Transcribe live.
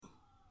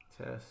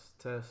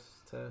Test.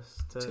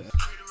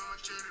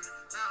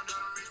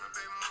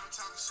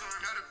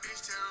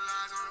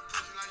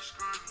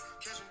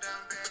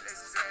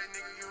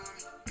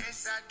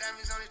 Inside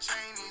diamonds on the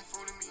chain, ain't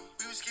fooling me.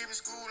 We was skipping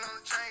school on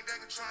the train, they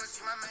control to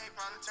see my main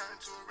partner turn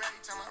into a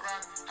raggy time I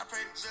rock. I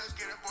pray the judge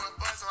get a boy a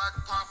bus so I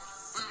can pop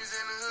him. We was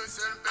in the hood,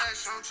 selling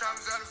bags, showing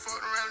choppers out of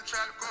fucking around and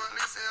try to go and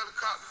lease a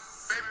helicopter.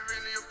 Baby,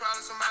 really a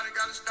problem, somebody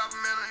gotta stop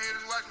him, man. I'm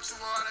haters watching too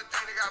hard, I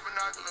think they got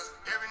binoculars.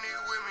 Every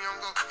nigga with me, I'm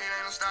go, it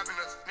ain't no stopping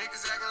us.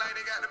 Niggas acting like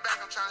they got the back,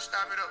 I'm trying to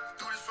stop it up.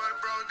 Do this for the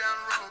bros down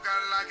the road,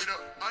 gotta lock it up.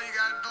 All you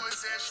gotta do is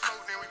say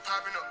smoke, then we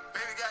popping up.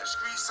 Baby got the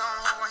streets on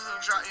hold, he ain't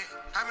drop yet.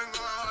 I been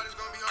going hard, it's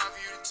gonna be hard for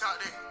you to talk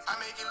that. I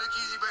make it look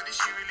easy, but this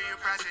shit really a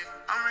project.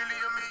 I'm really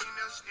a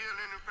millionaire, still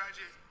in the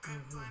project.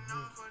 Baby, putting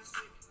on for the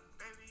city.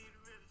 Baby, you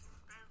the realest.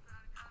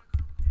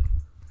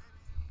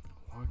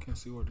 I can't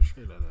see where the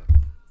shit at.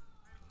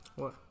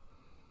 What?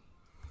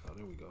 Oh,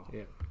 there we go.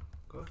 Yeah.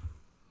 Go ahead.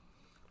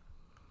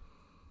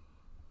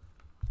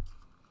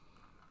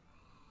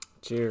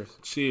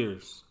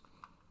 Cheers.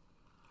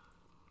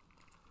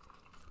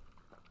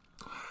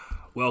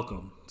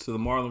 Welcome to the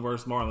Marlon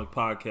vs. Marlon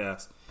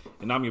podcast.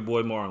 And I'm your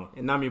boy Marlon.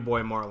 And I'm your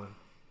boy Marlon.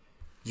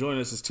 Join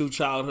us as two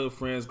childhood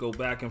friends go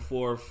back and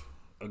forth,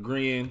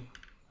 agreeing,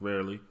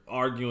 rarely,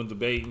 arguing,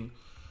 debating,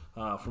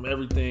 from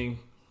everything,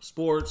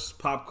 sports,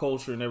 pop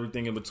culture, and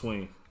everything in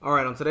between. All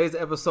right, on today's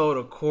episode,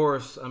 of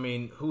course, I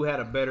mean, who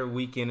had a better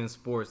weekend in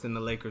sports than the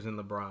Lakers and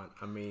LeBron?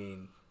 I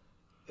mean,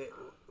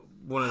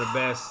 one of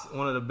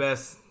the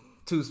best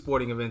two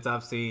sporting events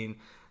I've seen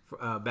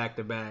back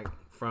to back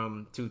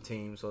from two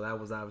teams. So that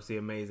was obviously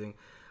amazing.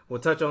 We'll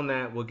touch on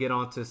that. We'll get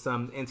on to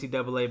some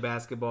NCAA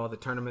basketball. The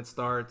tournament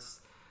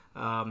starts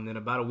in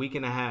about a week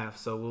and a half,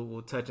 so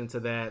we'll touch into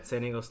that.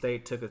 San Diego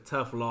State took a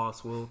tough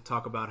loss. We'll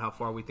talk about how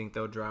far we think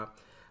they'll drop.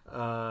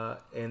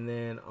 And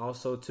then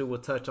also, too, we'll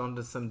touch on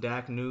to some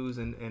Dak news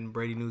and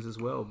Brady news as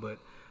well. But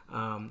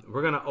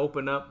we're going to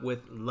open up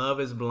with Love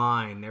is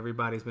Blind.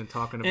 Everybody's been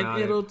talking about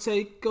it. And it'll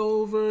take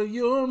over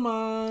your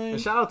mind.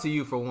 And shout out to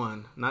you for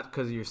one, not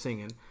because of your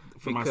singing.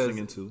 For my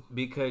singing, too.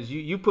 Because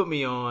you put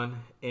me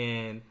on,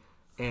 and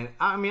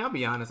I mean, I'll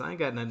be honest, I ain't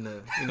got nothing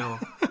to,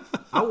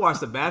 I watched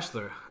The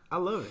Bachelor. I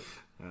love it.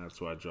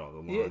 That's why I draw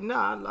them on. Yeah, no,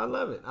 I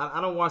love it.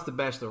 I don't watch The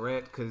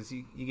Bachelorette because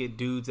you get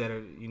dudes that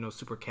are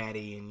super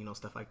catty and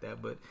stuff like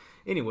that. But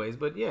anyways,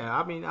 yeah,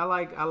 I mean, I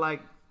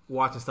like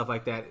watching stuff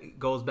like that. It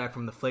goes back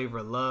from The Flavor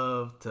of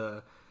Love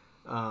to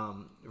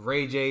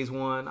Ray J's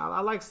one. I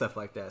like stuff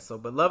like that. So,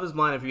 but Love is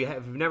Blind. If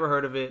you've never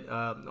heard of it,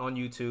 on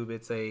YouTube,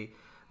 it's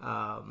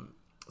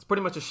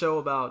pretty much a show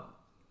about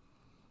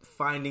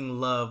finding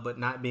love but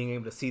not being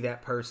able to see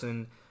that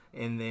person.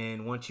 And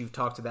then once you've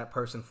talked to that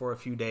person for a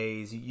few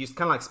days, you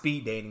kind of like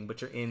speed dating,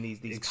 but you're in these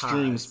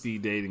extreme ties.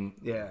 Speed dating.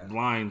 Yeah,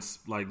 blinds,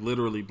 like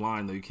literally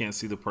blind, though you can't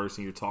see the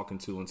person you're talking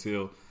to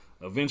until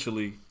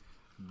eventually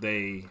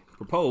they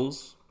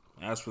propose,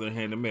 ask for their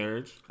hand in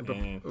marriage,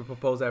 and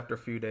propose after a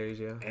few days.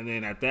 Yeah, and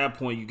then at that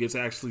point you get to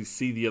actually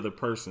see the other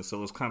person.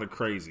 So it's kind of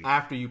crazy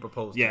after you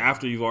propose. Yeah,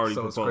 after you've already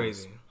proposed. So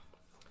it's crazy.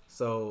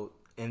 So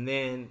and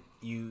then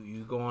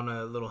you go on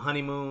a little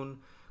honeymoon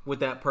with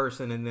that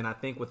person, and then I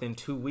think within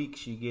 2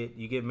 weeks you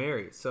get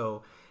married.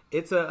 So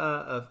it's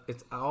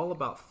it's all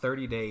about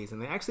 30 days,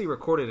 and they actually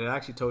recorded it. I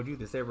actually told you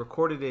this. They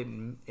recorded it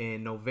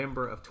in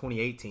November of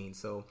 2018.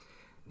 So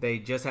they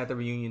just had the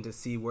reunion to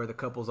see where the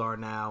couples are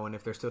now and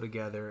if they're still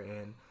together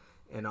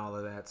and all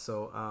of that.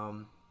 So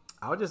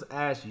I'll just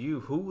ask you,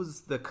 who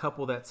was the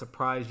couple that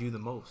surprised you the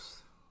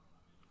most?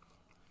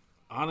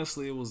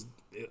 Honestly,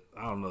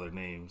 I don't know their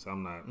names.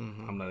 I'm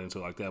not into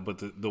it like that. But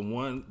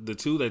the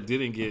two that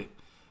didn't get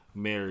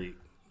married,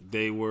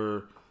 they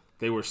were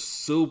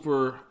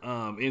super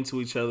into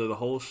each other the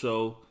whole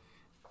show,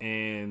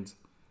 and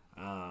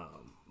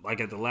like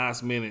at the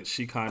last minute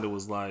she kind of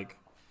was like,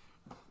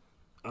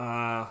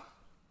 I'm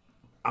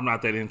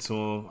not that into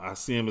him. I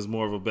see him as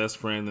more of a best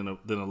friend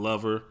than a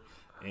lover,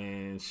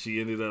 and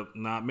she ended up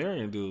not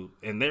marrying dude.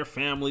 And their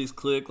families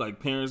clicked, like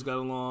parents got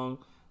along,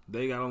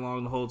 they got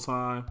along the whole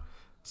time,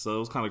 so it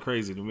was kind of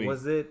crazy to me.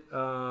 Was it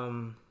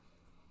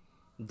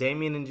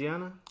Damien and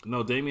Gianna?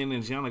 No, Damien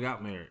and Gianna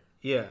got married.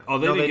 Yeah. Oh,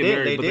 they didn't get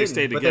married, but they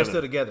stayed together. But they're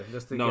still together.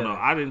 No,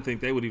 I didn't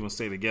think they would even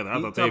stay together. I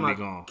thought they'd be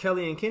gone.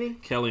 Kelly and Kenny?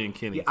 Kelly and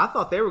Kenny. Yeah, I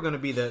thought they were going to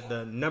be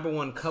the number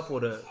one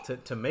couple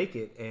to make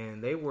it,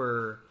 and they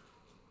were,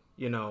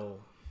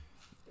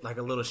 like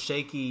a little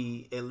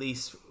shaky. At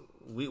least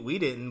we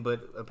didn't,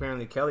 but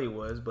apparently Kelly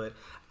was. But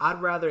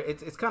I'd rather,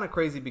 it's kind of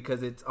crazy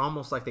because it's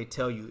almost like they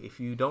tell you,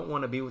 if you don't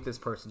want to be with this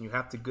person, you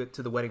have to get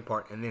to the wedding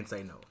part and then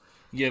say no.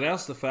 Yeah,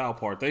 that's the foul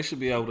part. They should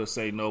be able to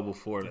say no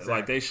before that. Exactly.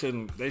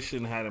 Like they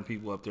shouldn't have them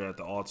people up there at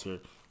the altar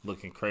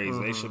looking crazy.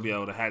 Mm-hmm. They should be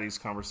able to have these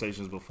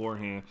conversations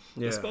beforehand,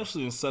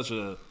 especially in such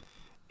a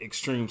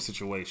extreme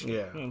situation. Yeah,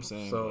 you know what I'm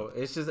saying. So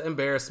it's just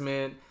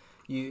embarrassment.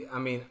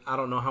 I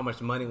don't know how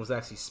much money was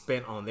actually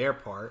spent on their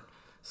part.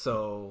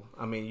 So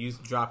you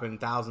dropping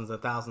thousands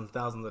of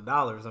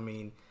dollars.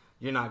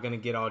 You're not going to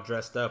get all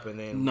dressed up and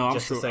then I'm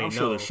sure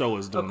the show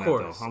is doing that,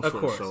 though. I'm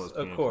sure the show is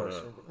of course,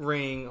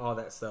 ring, all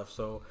that stuff.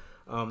 So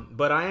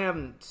But I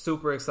am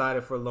super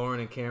excited for Lauren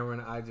and Cameron.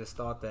 I just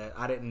thought that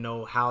I didn't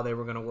know how they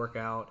were going to work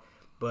out,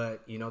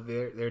 but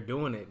they're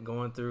doing it,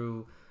 going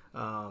through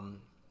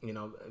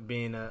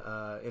being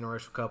a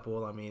interracial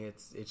couple. I mean,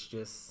 it's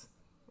just.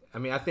 I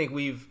mean, I think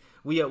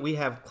we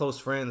have close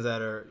friends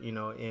that are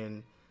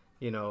in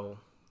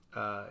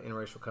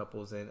interracial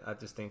couples, and I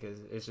just think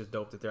it's just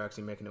dope that they're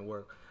actually making it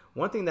work.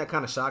 One thing that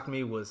kind of shocked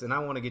me was, and I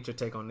want to get your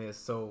take on this.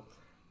 So,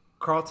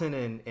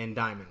 Carlton and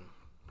Diamond.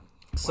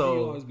 So why do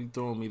you always be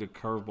throwing me the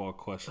curveball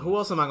question? Who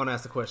else am I going to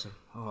ask the question?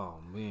 Oh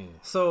man.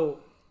 So,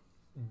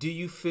 do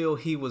you feel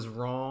he was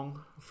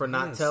wrong for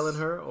not telling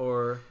her,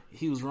 or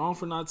he was wrong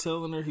for not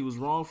telling her? He was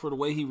wrong for the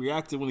way he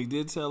reacted when he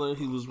did tell her.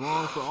 He was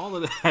wrong for all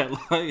of that.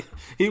 Like,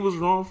 he was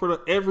wrong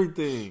for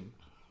everything.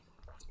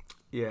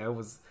 Yeah, that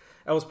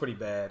was pretty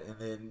bad.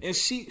 And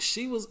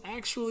she was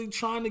actually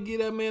trying to give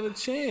that man a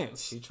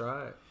chance. She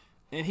tried,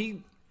 and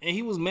he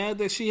was mad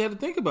that she had to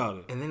think about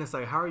it. And then it's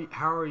like,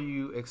 how are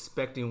you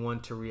expecting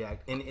one to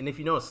react? And if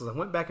you notice, I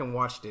went back and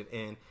watched it,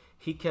 and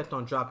he kept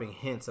on dropping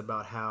hints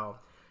about how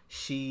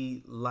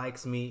she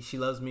likes me, she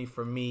loves me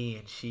for me,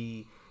 and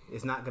she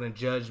is not going to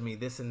judge me,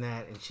 this and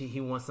that, and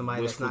he wants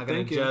somebody that's not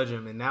going to judge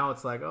him. And now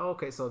it's like, oh,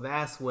 okay, so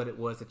that's what it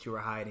was that you were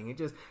hiding. It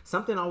just,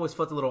 something always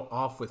felt a little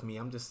off with me.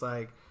 I'm just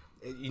like,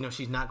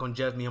 she's not going to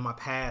judge me on my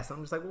past.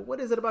 I'm just like, well, what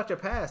is it about your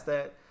past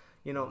that,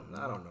 I don't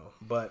know.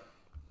 But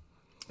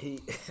he,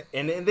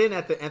 and then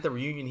at the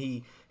reunion,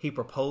 he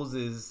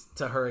proposes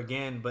to her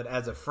again, but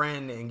as a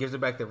friend, and gives her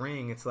back the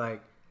ring. It's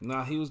like,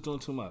 nah, he was doing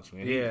too much,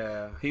 man.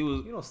 Yeah. He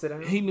was. You don't sit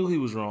down. He knew he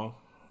was wrong.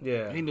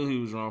 Yeah. He knew he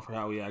was wrong for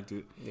how he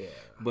acted. Yeah.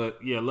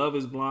 But yeah, Love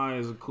is Blind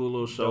is a cool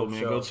little show,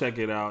 man. Go check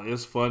it out.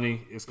 It's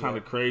funny. It's kind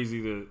of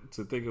crazy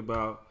to think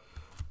about.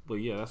 But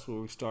yeah, that's where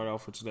we start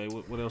off for today.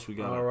 What else we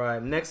got? All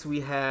right. Next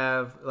we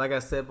have, like I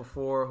said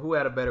before, who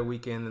had a better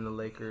weekend than the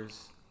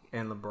Lakers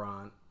and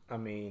LeBron? I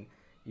mean,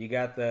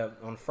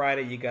 on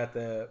Friday you got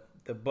the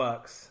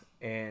Bucks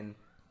and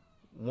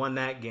won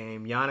that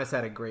game. Giannis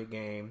had a great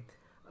game.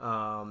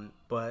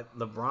 But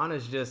LeBron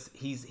is just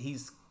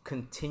he's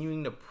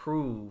continuing to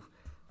prove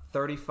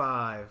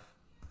 35.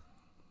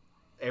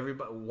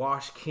 Everybody,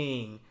 Wash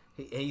King.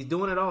 He's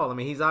doing it all. I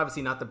mean, he's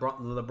obviously not the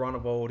LeBron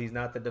of old. He's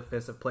not the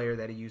defensive player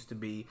that he used to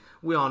be.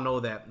 We all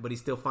know that, but he's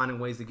still finding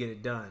ways to get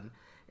it done.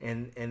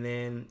 And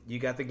then you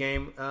got the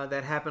game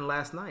that happened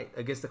last night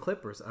against the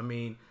Clippers. I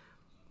mean,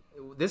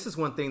 this is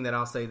one thing that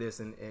I'll say this.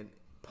 And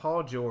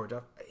Paul George,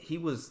 he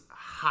was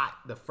hot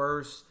the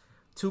first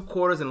 2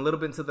 quarters and a little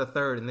bit into the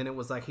third, and then it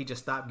was like he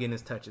just stopped getting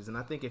his touches. And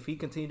I think if he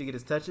continued to get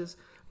his touches,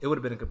 it would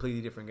have been a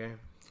completely different game.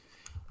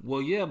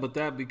 Well, yeah, but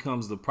that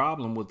becomes the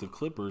problem with the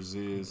Clippers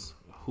is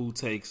who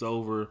takes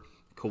over.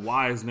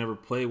 Kawhi has never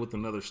played with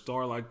another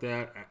star like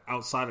that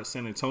outside of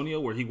San Antonio,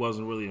 where he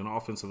wasn't really an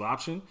offensive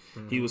option.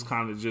 Mm-hmm. He was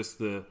kind of just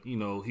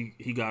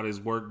he got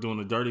his work doing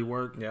the dirty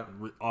work,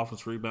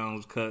 offense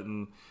rebounds,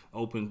 cutting,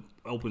 open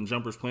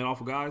jumpers, playing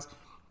off of guys.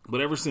 But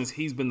ever since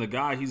he's been the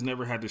guy, he's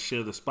never had to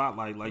share the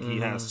spotlight like he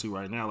has to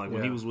right now. Like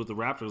when he was with the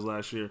Raptors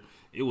last year,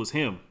 it was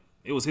him.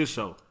 It was his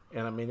show.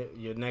 And I mean,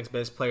 your next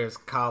best player is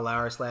Kyle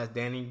Lowry /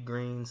 Danny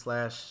Green /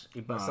 so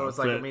it's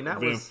like, I mean,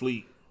 that Van was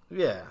Fleet.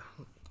 Yeah.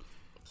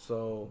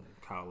 So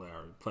Kyle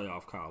Lowry,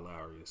 playoff Kyle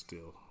Lowry is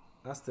still.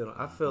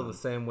 I feel the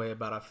same way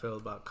about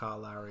Kyle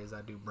Lowry as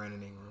I do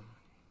Brandon Ingram.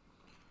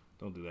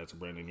 Don't do that to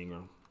Brandon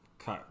Ingram.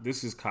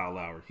 This is Kyle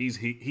Lowry.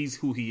 He's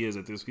who he is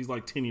at this. He's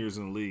like 10 years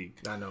in the league.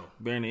 I know.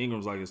 Brandon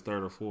Ingram's like his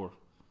 3rd or 4th.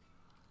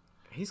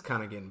 He's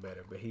kind of getting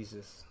better, but he's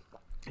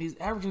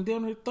averaging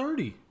down near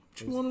 30.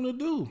 What you want him to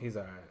do? He's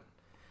all right.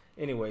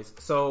 Anyways,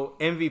 so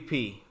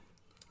MVP.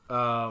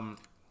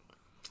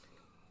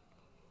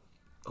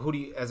 Who do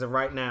you, as of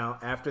right now,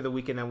 after the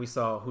weekend that we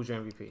saw, who's your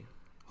MVP?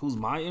 Who's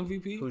my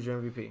MVP? Who's your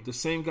MVP? The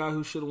same guy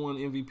who should have won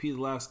MVP the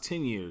last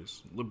 10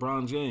 years,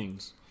 LeBron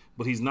James.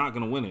 But he's not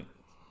going to win it.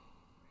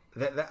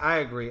 I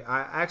agree.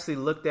 I actually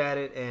looked at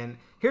it, and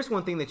here's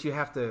one thing that you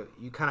kind of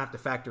have to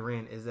factor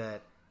in is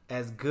that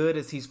as good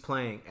as he's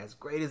playing, as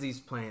great as he's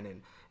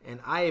playing,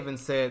 and I even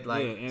said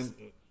and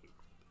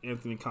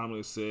Anthony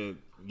Conley said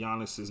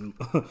Giannis is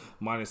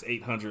minus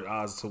 800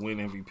 odds to win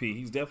MVP.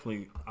 He's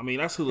definitely. I mean,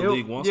 that's who the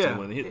league wants to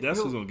win. That's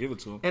who's going to give it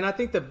to him. And I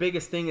think the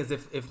biggest thing is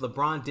if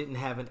LeBron didn't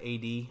have an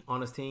AD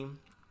on his team,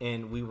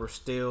 and we were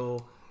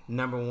still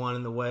number 1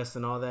 in the West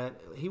and all that,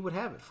 he would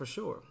have it for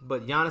sure.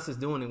 But Giannis is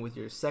doing it with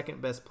your second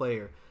best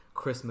player,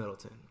 Chris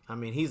Middleton. I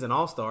mean, he's an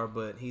all-star,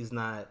 but he's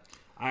not.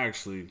 I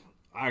actually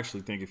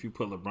think if you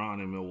put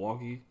LeBron in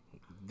Milwaukee,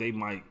 they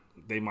might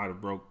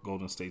have broke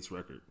Golden State's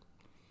record.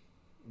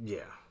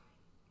 Yeah,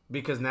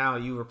 because now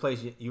you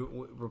replacing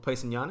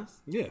Giannis.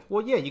 Yeah.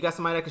 Well, yeah, you got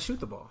somebody that can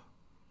shoot the ball.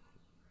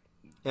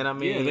 And I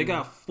mean, they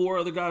got 4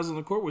 other guys on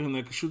the court with him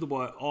that can shoot the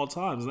ball at all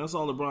times, and that's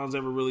all LeBron's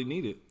ever really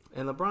needed.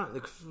 And LeBron,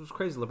 it was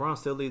crazy. LeBron's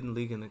still leading the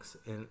league in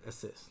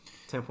assists,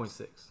 10.6.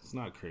 It's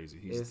not crazy.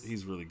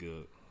 He's really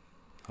good.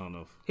 I don't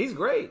know. He's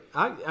great.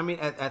 I mean,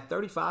 at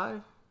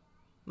 35,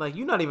 like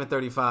you're not even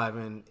 35,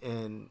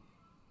 and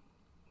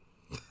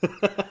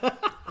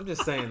I'm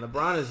just saying,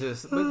 LeBron is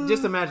just. But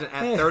just imagine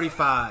at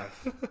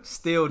 35,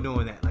 still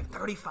doing that. Like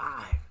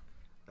 35.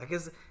 Like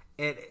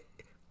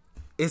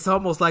it's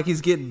almost like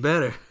he's getting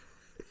better.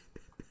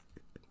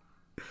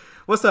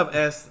 What's up,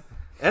 S?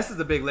 S is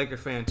a big Laker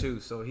fan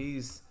too, so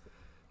he's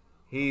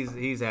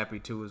happy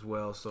too as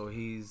well. So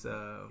he's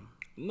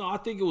No, I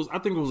think it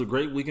was a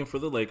great weekend for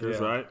the Lakers,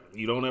 right?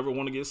 You don't ever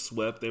want to get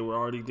swept. They were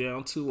already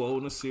down 2-0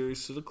 in the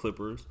series to the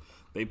Clippers.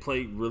 They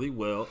played really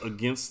well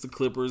against the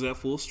Clippers at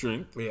full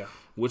strength,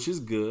 which is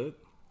good.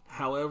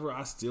 However,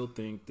 I still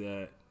think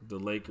that the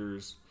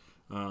Lakers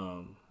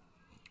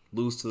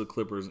lose to the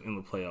Clippers in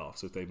the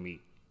playoffs if they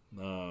meet.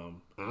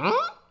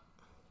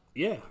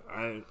 Yeah,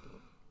 I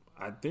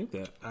think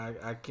that.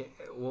 I can't.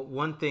 Well,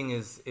 one thing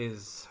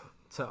is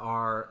to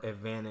our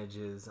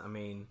advantages. I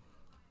mean,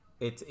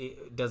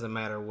 it doesn't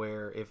matter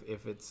where.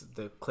 If it's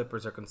the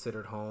Clippers are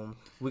considered home,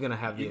 we're gonna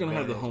have the advantage.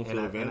 Have the home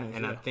field advantage,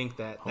 and I think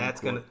that's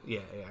gonna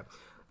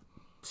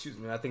Excuse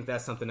me. I think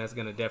that's something that's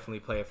going to definitely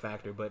play a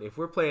factor. But if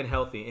we're playing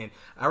healthy, and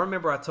I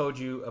remember I told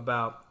you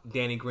about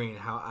Danny Green,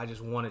 how I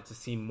just wanted to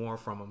see more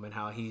from him, and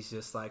how he's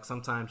just like,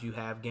 sometimes you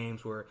have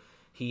games where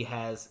he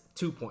has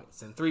 2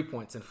 points and 3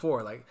 points and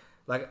 4,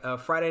 like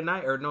Friday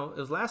night, or no, it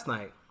was last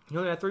night. He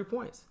only had 3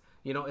 points.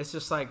 You know, it's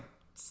just like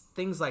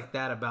things like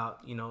that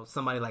about, you know,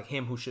 somebody like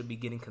him who should be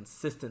getting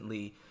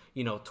consistently,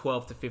 you know,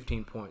 12 to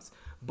 15 points.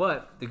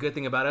 But the good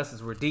thing about us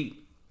is we're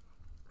deep.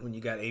 When you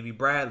got A.B.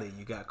 Bradley,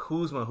 you got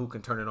Kuzma who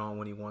can turn it on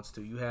when he wants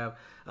to. You have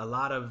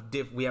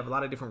we have a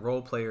lot of different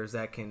role players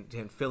that can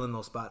fill in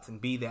those spots and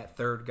be that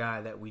third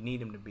guy that we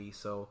need him to be.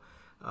 So,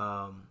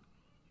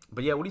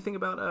 but yeah, what do you think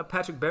about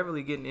Patrick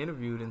Beverley getting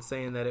interviewed and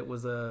saying that it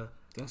was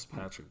that's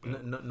Patrick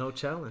Beverley. No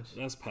challenge.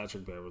 That's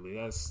Patrick Beverley.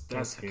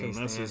 That's him.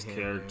 That's his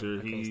character.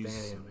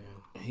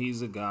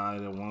 He's a guy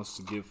that wants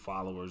to get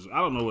followers. I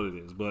don't know what it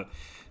is, but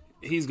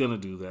he's gonna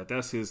do that.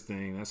 That's his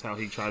thing. That's how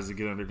he tries to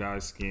get under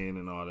guys' skin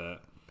and all that.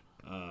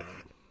 I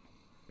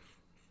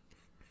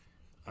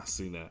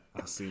seen that.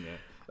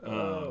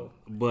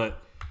 But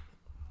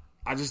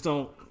I just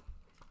don't.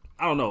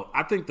 I don't know.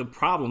 I think the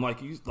problem,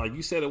 like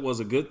you said, it was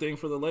a good thing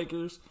for the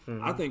Lakers.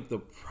 Mm-hmm. I think the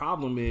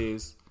problem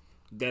is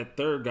that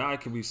third guy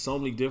can be so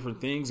many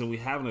different things, and we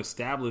haven't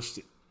established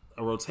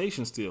a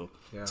rotation still.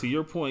 Yeah. To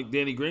your point,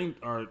 Danny Green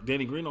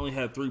only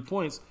had 3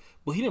 points,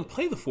 but he didn't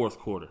play the fourth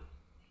quarter.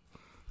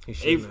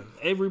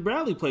 Avery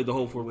Bradley played the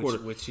whole fourth quarter,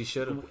 which he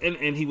should have,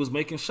 and he was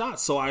making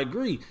shots. So I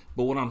agree.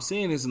 But what I'm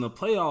saying is, in the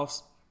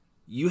playoffs,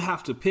 you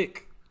have to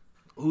pick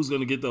who's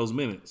going to get those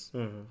minutes,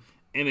 and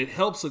it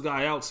helps a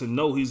guy out to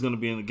know he's going to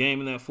be in the game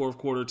in that fourth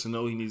quarter, to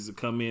know he needs to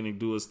come in and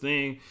do his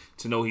thing,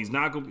 to know he's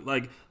not going to be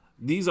like.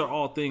 These are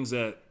all things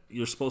that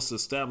you're supposed to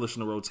establish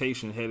in the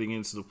rotation heading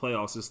into the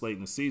playoffs this late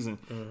in the season,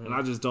 and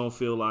I just don't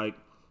feel like.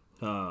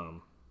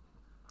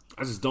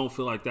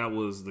 That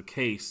was the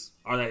case,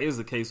 or that is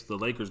the case with the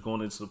Lakers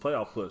going into the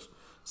playoff push.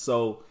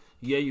 So,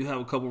 yeah, you have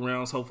a couple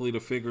rounds, hopefully, to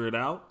figure it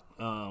out,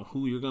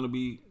 who you're going to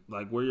be,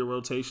 like where your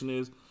rotation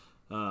is.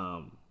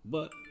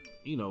 But,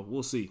 you know,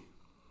 we'll see.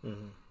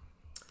 Mm-hmm.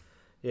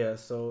 Yeah,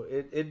 so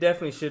it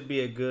definitely should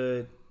be a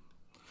good...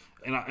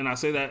 And I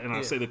say that, and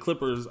I say the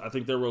Clippers, I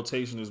think their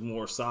rotation is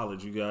more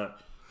solid. You got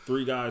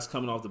 3 guys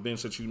coming off the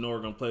bench that you know are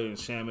going to play in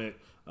Shamet,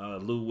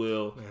 Lou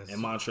Will,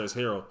 and Montrezl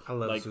Harrell. I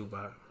love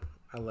Zubac.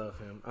 I love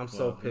him. I'm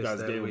so pissed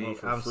that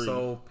week. I'm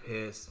so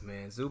pissed,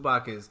 man.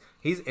 Zubac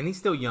he's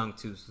still young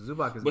too. So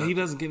Zubac is. But he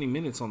doesn't get any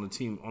minutes on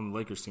the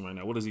Lakers team right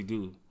now. What does he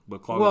do?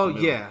 But clog up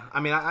the middle? Yeah. I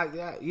mean,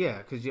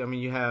 because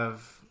you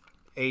have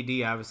AD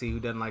obviously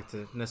who doesn't like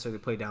to necessarily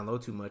play down low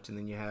too much, and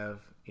then you have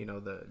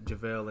the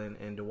JaVale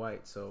and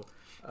Dwight. So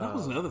that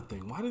was another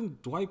thing. Why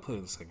didn't Dwight play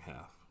in the second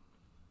half?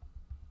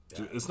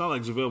 Yeah. It's not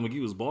like JaVale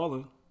McGee was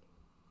balling.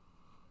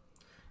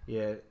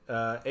 Yeah,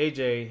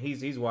 AJ,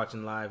 he's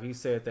watching live. He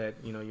said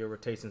that your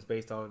rotation's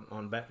based on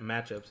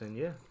matchups, and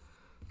yeah,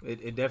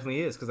 it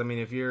definitely is. Because I mean,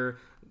 if you're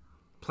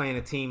playing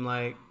a team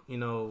like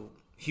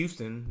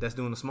Houston that's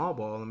doing the small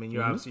ball, I mean,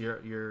 you're obviously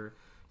your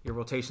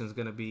rotation is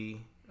going to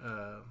be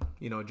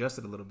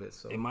adjusted a little bit.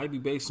 So it might be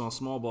based on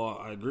small ball.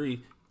 I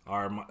agree,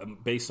 or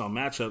based on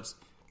matchups,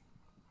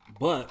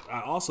 but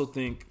I also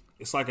think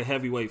it's like a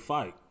heavyweight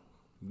fight.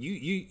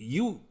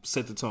 You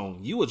set the tone.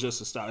 You adjust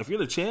the style. If you're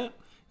the champ.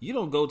 You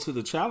don't go to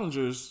the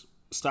challengers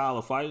style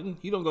of fighting.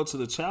 You don't go to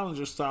the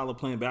challenger style of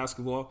playing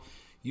basketball.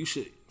 You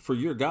should, for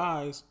your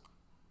guys.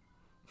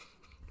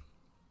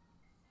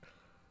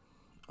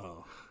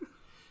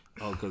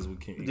 Because we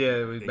can't.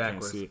 Yeah, we're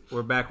backwards.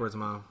 We're backwards,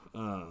 Mom.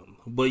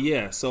 But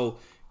yeah, so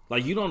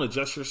like you don't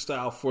adjust your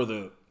style for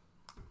the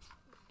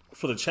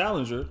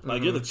challenger.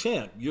 Like you're the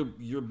champ.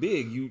 You're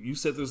big. You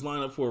set this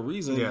lineup for a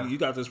reason. Yeah. You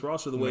got this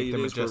roster the way it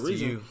is for a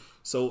reason.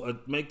 So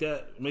make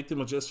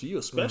them adjust for you,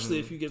 especially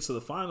if you get to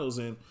the finals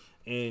and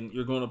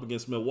you're going up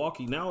against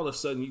Milwaukee. Now all of a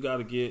sudden you got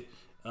to get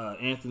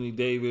Anthony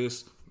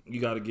Davis, you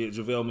got to get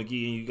JaVale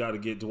McGee, and you got to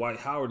get Dwight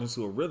Howard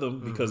into a rhythm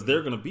because they're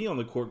going to be on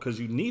the court because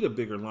you need a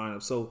bigger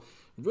lineup. So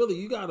really,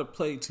 you got to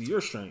play to your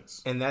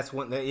strengths. And that's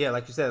like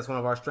you said, that's one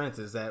of our strengths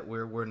is that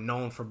we're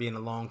known for being a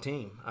long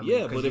team.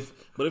 But if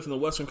in the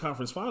Western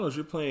Conference Finals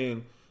you're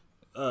playing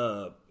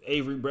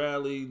Avery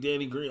Bradley,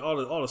 Danny Green,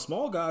 all the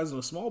small guys in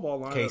the small ball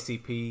lineup,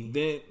 KCP.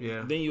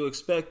 Then you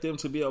expect them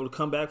to be able to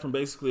come back from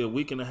basically a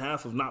week and a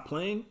half of not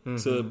playing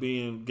to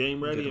being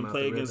game ready and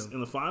play against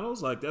in the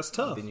finals. Like, that's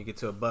tough. Then you get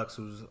to a Bucks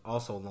who's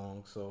also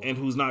long, and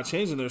who's not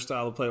changing their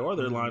style of play or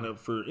their lineup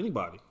for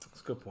anybody.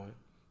 That's a good point.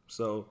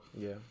 So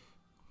yeah,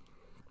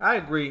 I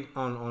agree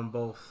on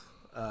both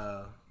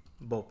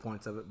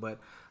points of it, but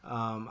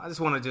I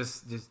just want to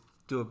just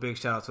do a big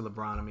shout out to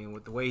LeBron. I mean,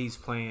 with the way he's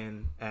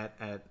playing at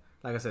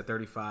like I said,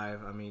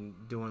 35. I mean,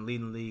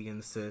 leading the league in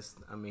assists.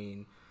 I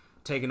mean,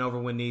 taking over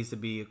when needs to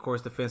be. Of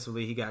course,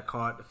 defensively, he got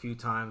caught a few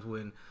times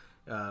when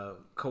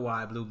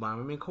Kawhi blew by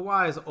him. I mean,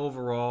 Kawhi's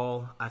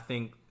overall, I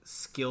think,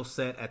 skill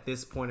set at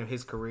this point of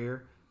his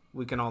career,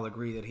 we can all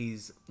agree that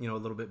he's a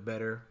little bit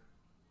better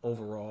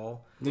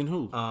overall. Than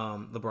who?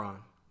 LeBron.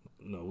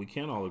 No, we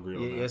can't all agree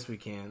on that. Yes, we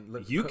can.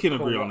 Look, you can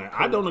agree on that.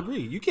 I don't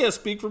agree. You can't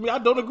speak for me. I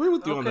don't agree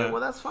with you on that. Okay,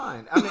 well, that's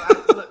fine. I mean,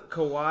 look,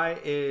 Kawhi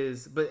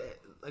is... But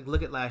like,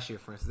 look at last year,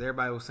 for instance.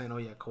 Everybody was saying, oh,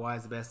 yeah, Kawhi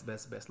is the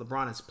best.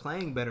 LeBron is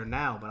playing better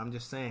now, but I'm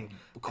just saying...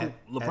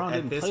 LeBron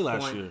didn't play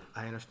last year.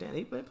 I understand.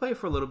 He played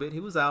for a little bit.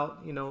 He was out,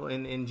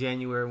 in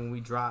January when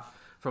we dropped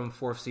from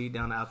 4th seed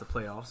down to out the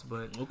playoffs.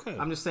 But okay.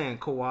 I'm just saying,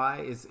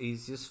 Kawhi,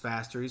 he's just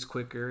faster. He's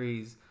quicker.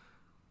 He's...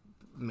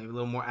 maybe a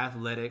little more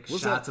athletic.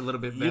 Shots a little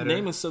bit better. You're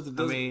naming stuff that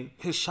doesn't...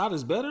 his shot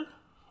is better?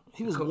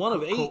 He was 1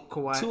 of 8,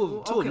 Kawhi,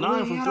 2 of 9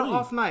 from 3. He had an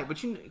off night, but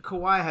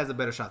Kawhi has a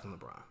better shot than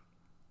LeBron.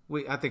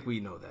 I think we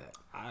know that.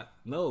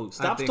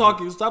 Stop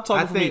talking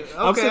for me.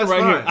 I'm sitting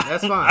right here.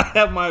 That's fine. I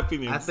have my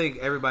opinion. I think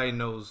everybody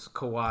knows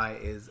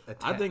Kawhi is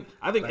attacked.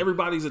 I think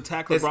everybody's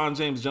attacked LeBron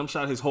James' jump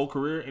shot his whole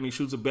career, and he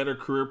shoots a better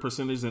career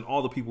percentage than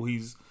all the people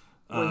he's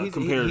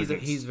compared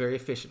against. He's very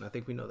efficient. I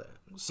think we know that.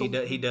 So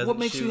he does. What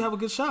makes you have a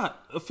good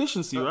shot?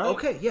 Efficiency, right?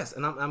 Okay, yes,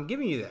 and I'm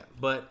giving you that.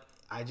 But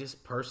I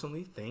just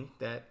personally think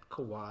that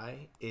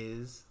Kawhi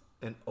is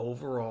an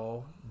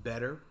overall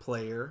better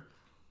player.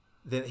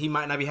 Than he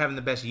might not be having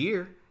the best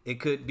year. It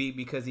could be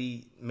because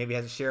he maybe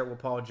has to share it with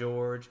Paul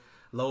George,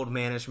 load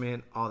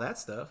management, all that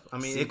stuff. I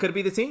mean, it could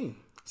be the team.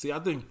 See, I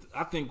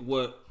think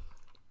what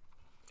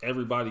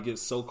everybody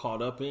gets so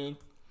caught up in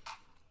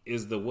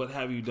is the what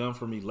have you done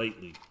for me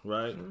lately,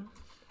 right? Mm-hmm.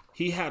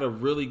 He had a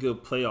really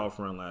good playoff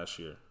run last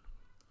year.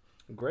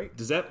 Great.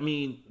 Does that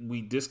mean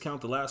we discount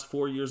the last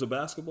 4 years of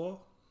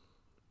basketball?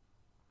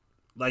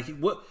 Like,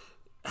 what?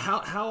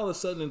 How all of a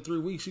sudden in 3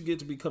 weeks you get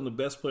to become the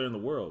best player in the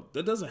world?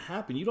 That doesn't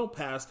happen. You don't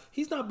pass.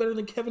 He's not better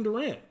than Kevin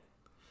Durant.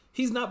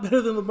 He's not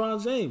better than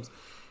LeBron James.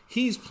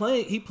 He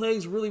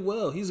plays really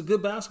well. He's a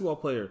good basketball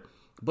player.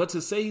 But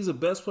to say he's the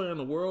best player in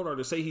the world, or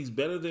to say he's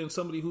better than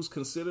somebody who's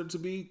considered to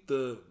be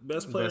the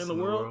best player in the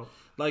world,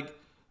 like,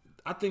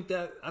 I think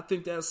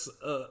that's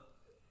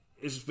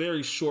it's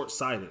very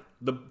short-sighted.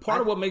 The part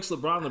of what makes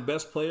LeBron the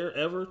best player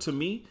ever to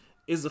me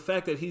is the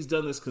fact that he's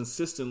done this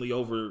consistently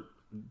over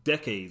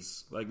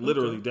decades, like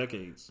literally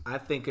decades. I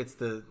think it's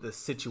the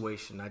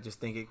situation. I just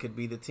think it could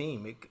be the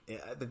team.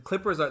 The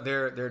Clippers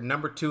they're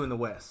number 2 in the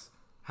West.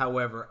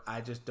 However,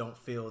 I just don't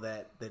feel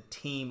that the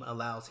team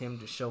allows him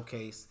to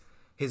showcase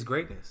his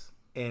greatness.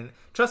 And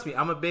trust me,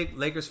 I'm a big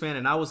Lakers fan,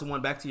 and I was the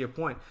one, back to your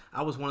point,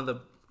 I was one of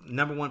the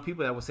number 1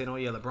 people that was saying, oh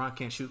yeah, LeBron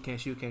can't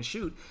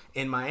shoot.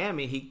 In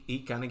Miami, he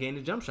kind of gained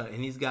a jump shot,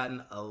 and he's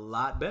gotten a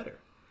lot better.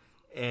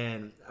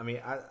 And I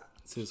mean,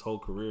 it's his whole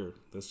career.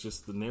 That's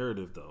just the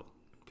narrative, though.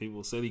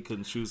 People said he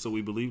couldn't shoot, so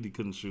we believed he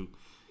couldn't shoot.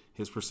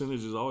 His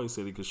percentages always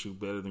said he could shoot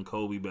better than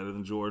Kobe, better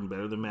than Jordan,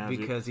 better than Magic.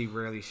 Because he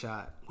rarely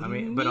shot.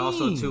 But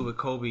also too with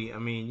Kobe. I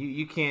mean,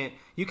 you can't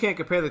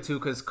compare the two,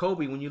 because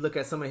Kobe, when you look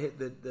at some of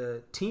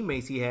the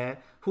teammates he had,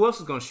 who else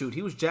was going to shoot?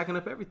 He was jacking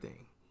up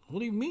everything. What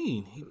do you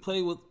mean? He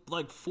played with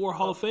like 4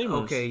 Hall of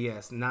Famers. Okay,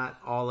 yes, not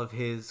all of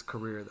his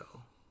career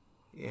though,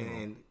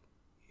 and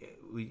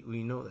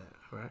we know that,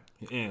 right?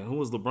 Yeah. Who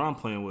was LeBron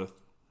playing with?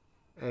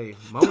 Hey,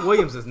 Mo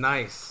Williams is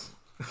nice.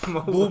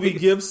 Booby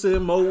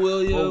Gibson, Mo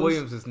Williams. Mo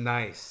Williams is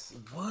nice.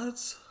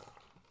 What?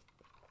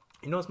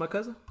 You know it's my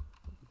cousin?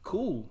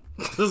 Cool.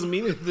 Doesn't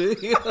mean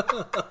anything.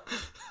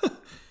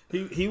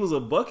 He was a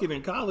bucket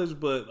in college,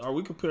 but are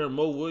we comparing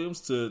Mo Williams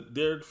to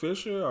Derek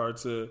Fisher or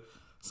to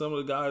some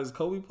of the guys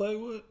Kobe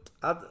played with?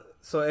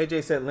 So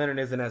AJ said Leonard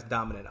isn't as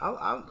dominant.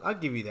 I'll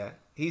give you that.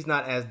 He's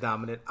not as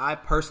dominant. I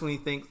personally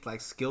think, like,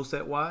 skill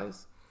set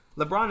wise,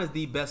 LeBron is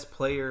the best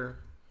player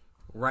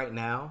right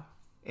now,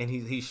 and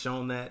he's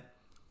shown that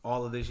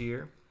all of this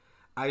year.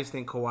 I just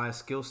think Kawhi's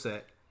skill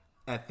set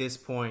at this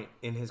point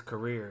in his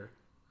career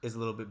is a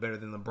little bit better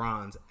than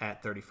LeBron's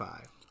at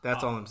 35.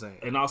 That's all I'm saying.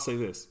 And I'll say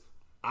this.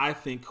 I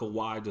think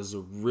Kawhi does a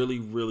really,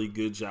 really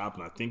good job,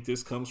 and I think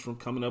this comes from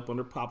coming up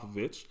under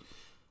Popovich,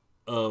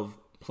 of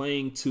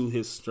playing to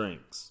his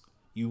strengths.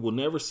 You will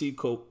never see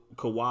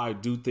Kawhi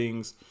do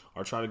things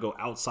or try to go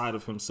outside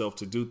of himself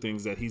to do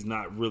things that he's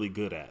not really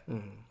good at.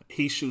 Mm-hmm.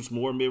 He shoots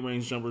more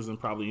mid-range jumpers than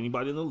probably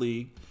anybody in the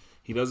league.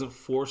 He doesn't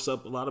force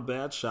up a lot of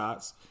bad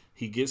shots.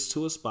 He gets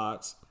to his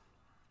spots.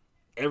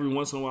 Every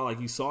once in a while,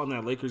 like you saw in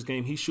that Lakers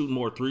game, he's shooting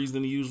more threes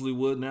than he usually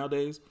would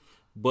nowadays.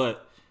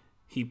 But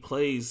he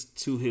plays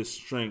to his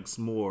strengths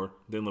more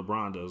than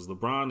LeBron does.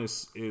 LeBron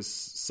is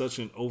such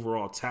an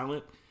overall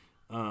talent,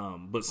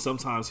 but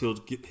sometimes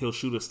he'll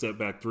shoot a step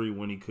back three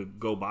when he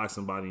could go by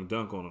somebody and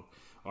dunk on him,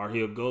 or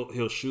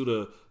he'll shoot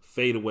a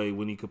fadeaway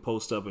when he could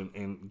post up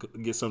and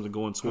get something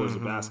going towards the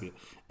basket.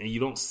 And you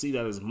don't see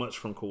that as much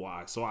from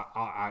Kawhi. So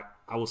I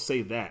will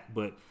say that,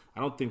 but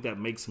I don't think that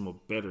makes him a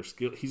better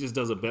skill. He just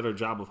does a better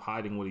job of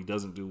hiding what he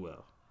doesn't do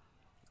well.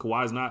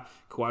 Kawhi's not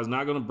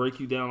going to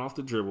break you down off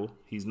the dribble.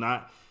 He's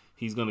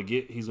going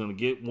to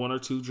get one or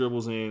two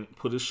dribbles in,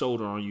 put his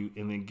shoulder on you,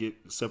 and then get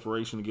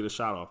separation to get a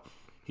shot off.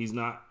 He's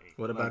not.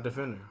 What about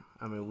defender?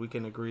 I mean, we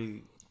can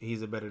agree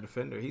he's a better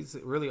defender. He's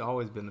really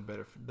always been a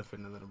better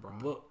defender than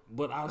LeBron.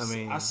 But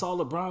I saw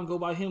LeBron go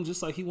by him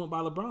just like he went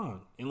by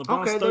LeBron. And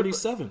LeBron's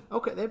 37.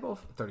 They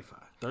both 35.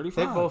 35.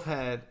 They both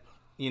had,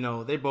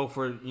 they both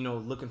were,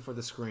 looking for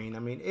the screen. I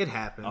mean, it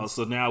happens. Oh,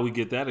 so now we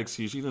get that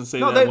excuse. You didn't say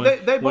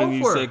that when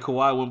you said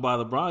Kawhi went by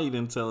LeBron. You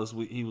didn't tell us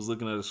he was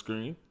looking at a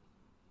screen.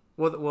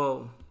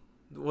 Well,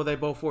 they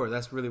both were.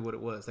 That's really what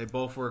it was. They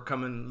both were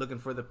coming looking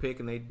for the pick,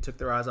 and they took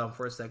their eyes off him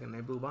for a second, and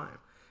they blew by him.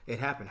 It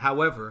happened.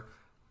 However,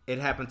 it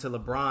happened to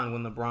LeBron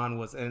when LeBron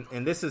was,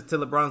 and this is to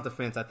LeBron's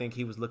defense. I think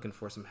he was looking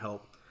for some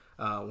help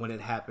when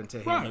it happened to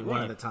him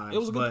one of the times. It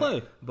was a good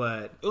play,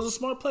 but it was a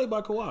smart play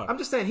by Kawhi. I'm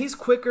just saying he's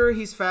quicker,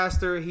 he's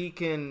faster, he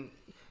can.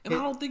 And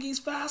I don't think he's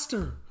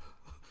faster.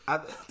 I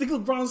think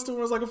LeBron still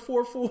runs like a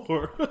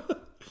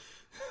 4.4.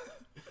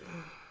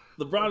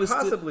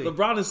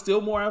 LeBron is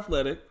still more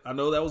athletic. I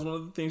know that was one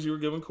of the things you were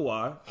giving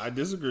Kawhi. I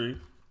disagree.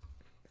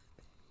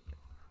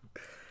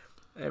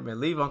 Hey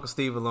man, leave Uncle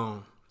Steve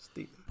alone.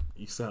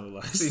 You sounded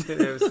like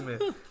Stephen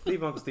Smith.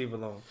 Leave Uncle Steve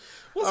alone.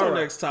 What's our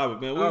next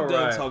topic, man? We're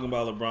done talking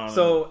about LeBron.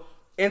 So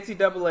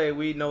NCAA,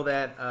 we know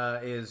that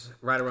is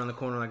right around the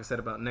corner. Like I said,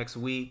 about next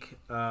week.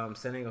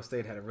 San Diego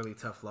State had a really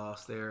tough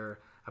loss there.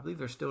 I believe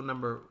they're still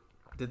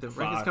Did the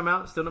rankings come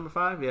out? Still number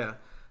 5? Yeah.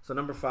 So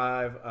number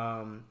 5.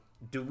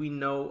 Do we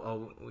know?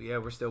 Oh, yeah,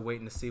 we're still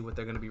waiting to see what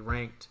they're going to be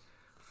ranked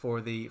for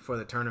the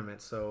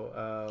tournament.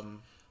 So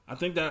I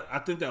think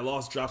that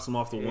loss drops them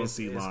off the 1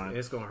 seed line.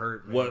 It's going to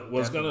hurt. Man.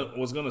 What's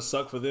going to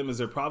suck for them is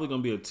they're probably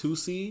going to be a 2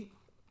 seed.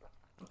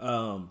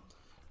 But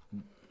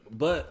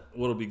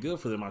what'll be good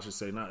for them, I should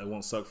say, it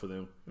won't suck for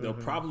them. They'll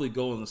probably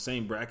go in the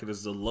same bracket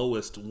as the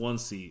lowest 1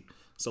 seed.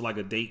 So like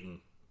a Dayton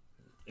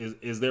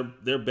is their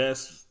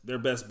best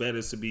bet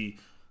is to be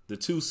the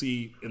 2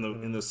 seed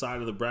in the side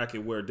of the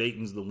bracket where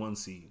Dayton's the 1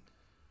 seed.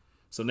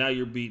 So now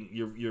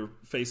you're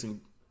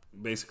facing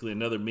basically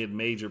another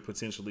mid-major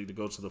potentially to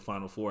go to the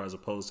Final Four as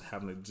opposed to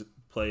having to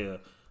play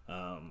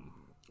a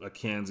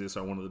Kansas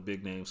or one of the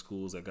big name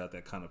schools that got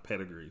that kind of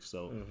pedigree.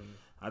 So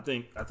I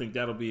think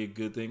that'll be a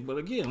good thing. But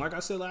again, like I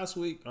said last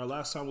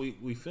time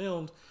we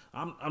filmed,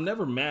 I'm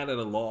never mad at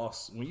a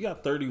loss. When you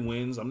got 30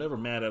 wins, I'm never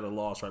mad at a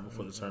loss right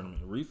before the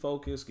tournament.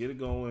 Refocus, get it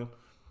going.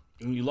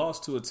 And you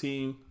lost to a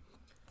team.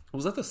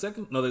 Was that the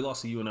second? No, they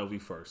lost to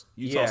UNLV first.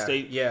 Utah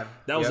State. Yeah.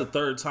 That was the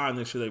third time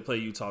this year they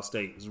played Utah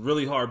State. It's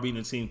really hard beating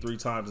a team 3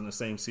 times in the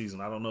same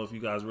season. I don't know if you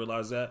guys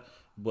realize that,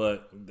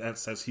 but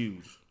that's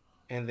huge.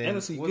 And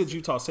it's a good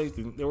Utah State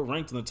thing. They were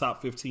ranked in the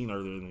top 15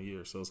 earlier in the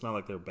year, so it's not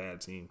like they're a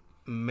bad team.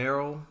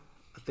 Merrill,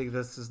 I think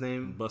that's his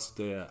name.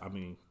 Busted that. I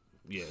mean,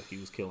 yeah, he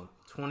was killing.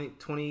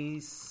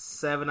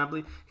 27, I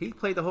believe. He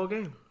played the whole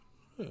game.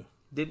 Yeah.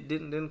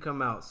 Didn't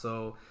come out,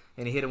 so...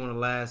 And he hit him on the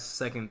last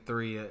second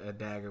 3, a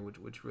dagger,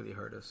 which really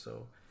hurt us.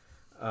 So,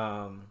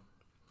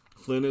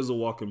 Flynn is a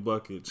walking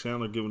bucket.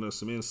 Chandler giving us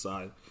some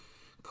insight.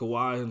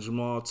 Kawhi and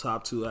Jamal,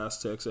 top 2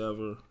 Aztecs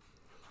ever.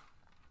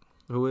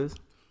 Who is?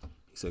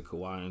 He said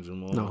Kawhi and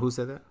Jamal. No, who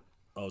said that?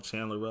 Oh,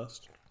 Chandler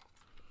Rust.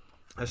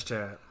 That's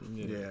Chad.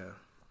 Yeah.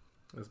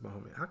 That's my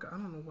homie. I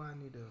don't know why I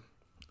need to.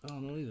 I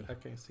don't know either. I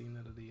can't see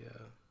none of the.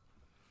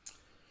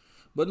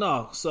 But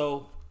no,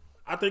 so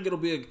I think it'll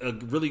be a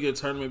really good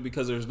tournament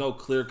because there's no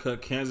clear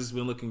cut. Kansas has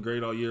been looking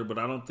great all year, but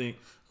I think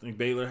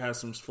Baylor has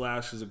some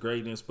flashes of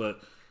greatness.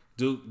 But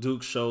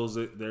Duke shows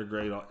that they're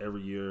great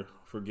every year.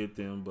 Forget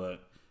them,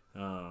 but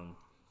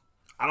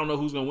I don't know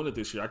who's going to win it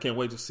this year. I can't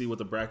wait to see what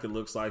the bracket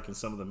looks like and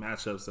some of the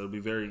matchups. That'll be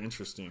very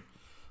interesting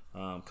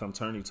come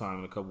tourney time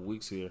in a couple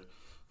weeks here.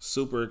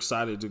 Super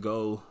excited to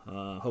go.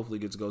 Hopefully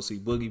get to go see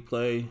Boogie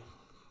play.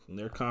 And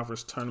their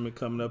conference tournament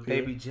coming up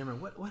here. Baby Jimmer.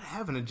 What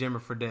happened to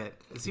Jimmer Fredette?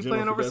 Is he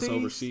playing overseas?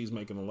 Overseas,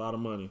 making a lot of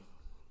money.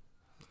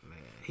 Man,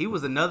 he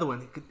was another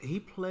one. He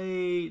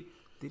played.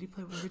 Did he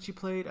play when Richie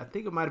played? I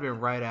think it might have been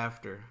right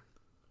after.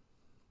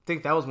 I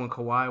think that was when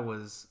Kawhi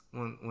was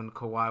when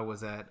Kawhi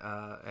was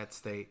at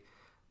State.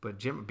 But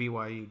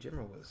BYU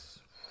Jimmer was.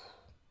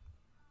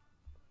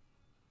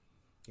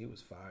 He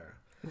was fire.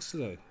 What's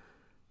today?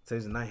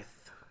 Today's the 9th.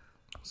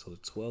 So the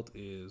 12th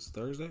is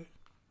Thursday?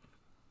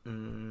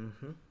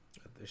 Mm-hmm.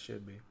 It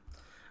should be.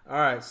 All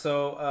right,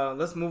 so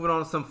let's move it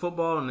on to some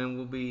football, and then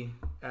we'll be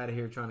out of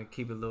here trying to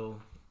keep it a little.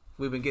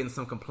 We've been getting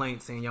some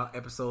complaints saying y'all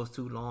episodes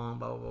too long,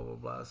 blah blah blah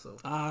blah. So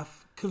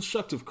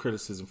constructive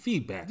criticism,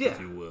 feedback,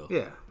 if you will.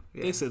 Yeah.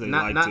 They said they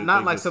not liked it.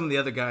 Not like some of the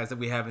other guys that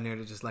we have in there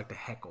that just like to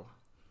heckle.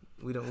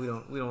 We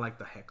don't like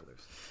the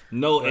hecklers.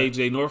 No,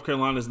 AJ, North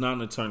Carolina is not in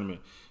the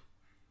tournament.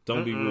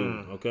 Don't be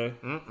rude, okay?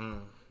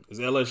 Is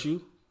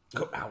LSU?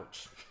 Oh,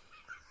 ouch.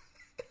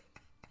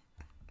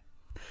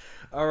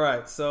 All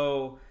right,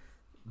 so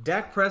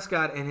Dak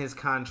Prescott and his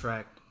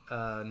contract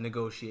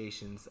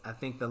negotiations. I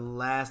think the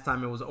last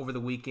time it was over the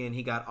weekend,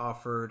 he got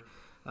offered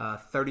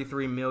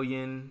 $33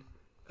 million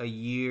a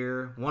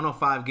year,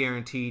 105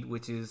 guaranteed,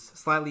 which is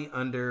slightly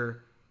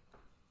under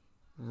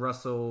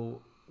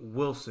Russell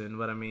Wilson,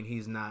 but I mean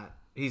he's not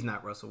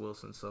Russell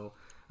Wilson. So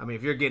I mean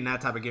if you're getting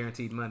that type of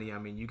guaranteed money, I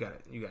mean you gotta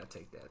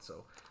take that.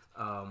 So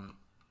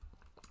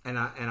and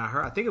I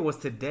heard, I think it was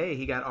today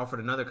he got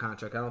offered another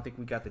contract. I don't think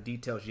we got the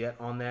details yet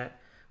on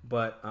that,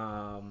 but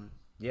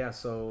yeah.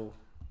 So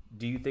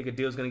do you think a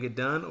deal's gonna get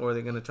done, or are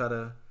they gonna try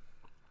to?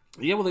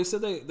 Yeah, well, they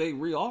said they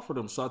re-offered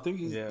him, so I think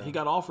he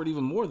got offered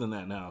even more than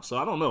that now. So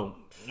I don't know.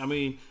 I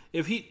mean,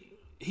 if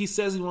he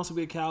says he wants to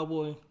be a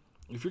Cowboy,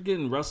 if you're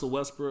getting Russell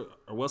Westbrook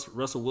or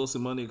Russell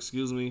Wilson money,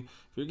 excuse me,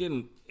 if you're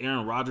getting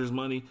Aaron Rodgers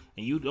money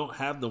and you don't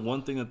have the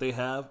one thing that they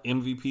have,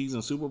 MVPs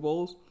and Super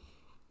Bowls,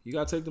 you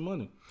gotta take the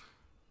money.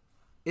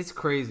 It's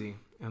crazy.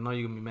 I know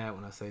you're gonna be mad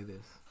when I say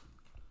this.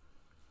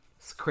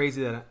 It's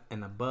crazy that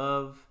an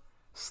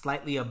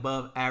slightly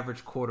above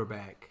average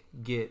quarterback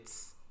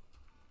gets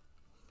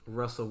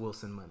Russell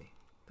Wilson money.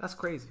 That's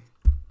crazy.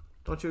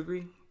 Don't you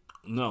agree?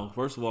 No.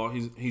 First of all,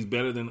 he's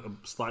better than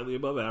slightly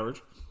above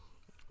average.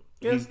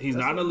 Yes, he's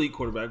not an elite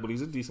quarterback, but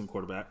he's a decent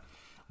quarterback.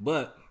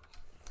 But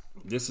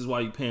this is why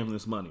you pay him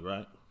this money,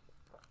 right?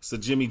 It's the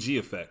Jimmy G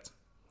effect.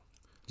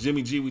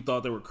 Jimmy G, we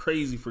thought they were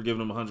crazy for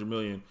giving him $100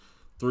 million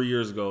 3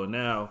 years ago, and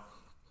now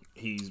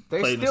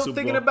they're still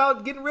thinking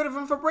about getting rid of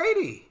him for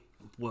Brady.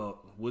 Well,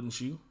 wouldn't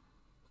you?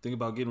 Think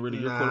about getting rid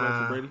of your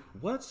quarterback for Brady?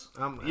 What?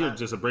 You're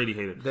just a Brady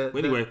hater.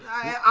 Anyway.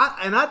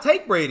 I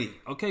take Brady.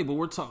 Okay, but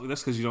we're talking.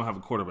 That's because you don't have a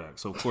quarterback.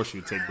 So, of course,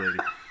 you would take Brady.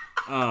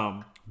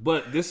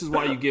 But this is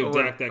why you give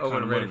Dak that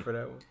kind of money. For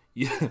that one.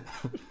 Yeah.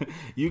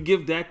 You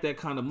give Dak that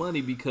kind of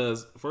money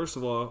because, first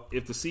of all,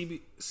 if the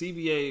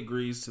CBA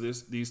agrees to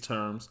these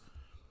terms,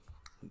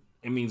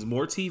 it means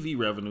more TV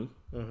revenue,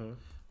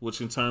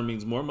 which in turn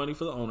means more money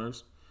for the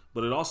owners,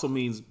 but it also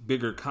means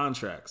bigger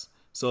contracts.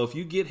 So if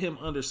you get him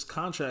under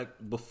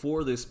contract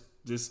before this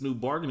new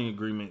bargaining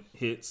agreement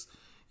hits,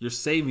 you're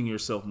saving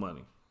yourself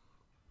money.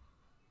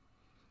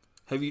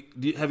 Have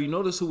you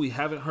noticed who we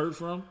haven't heard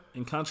from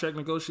in contract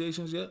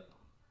negotiations yet?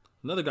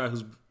 Another guy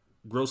who's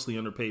grossly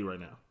underpaid right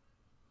now.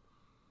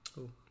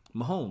 Who?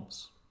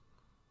 Mahomes.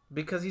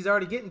 Because he's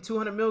already getting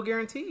 $200 million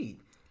guaranteed.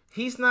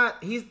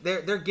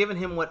 They're giving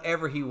him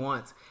whatever he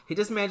wants.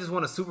 This man just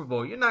won a Super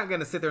Bowl. You're not going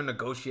to sit there and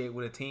negotiate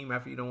with a team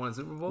after you don't win a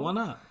Super Bowl. Why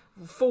not?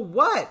 For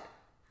what?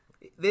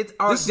 This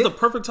is the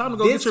perfect time to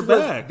go get your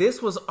bag.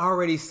 This was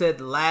already said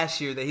last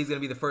year that he's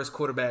going to be the first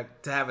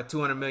quarterback to have a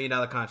 $200 million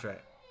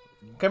contract.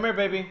 Come here,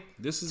 baby.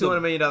 This is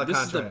 $200 million contract.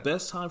 This is the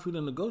best time for you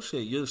to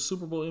negotiate. You're the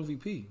Super Bowl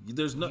MVP.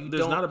 There's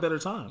not a better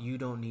time. You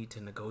don't need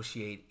to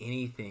negotiate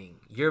anything.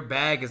 Your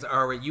bag is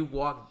already. You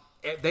walk.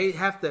 They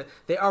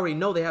already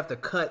know they have to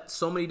cut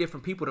so many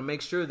different people to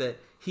make sure that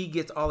he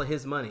gets all of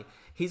his money.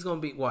 He's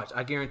going to be. Watch.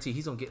 I guarantee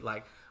he's going to get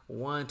like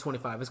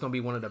 $125. It's going to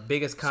be one of the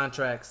biggest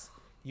contracts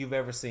you've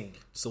ever seen.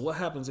 So what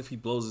happens if he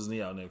blows his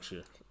knee out next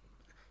year?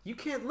 You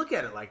can't look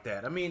at it like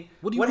that. I mean,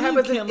 what do you mean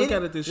you can't look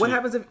at it this year? What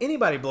happens if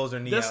anybody blows their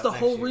knee out? That's the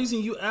whole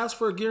reason you ask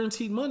for a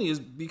guaranteed money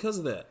is because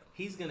of that.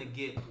 He's going to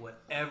get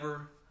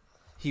whatever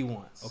he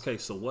wants. Okay,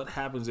 so what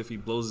happens if he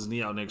blows his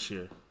knee out next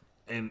year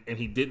and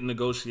he didn't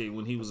negotiate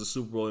when he was a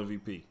Super Bowl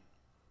MVP?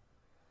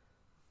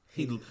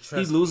 He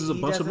loses a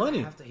bunch of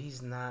money.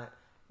 He's not.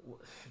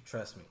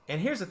 Trust me. And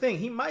here's the thing: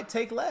 he might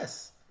take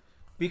less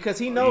because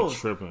he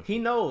knows. He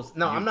knows.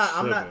 No, I'm not.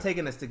 I'm not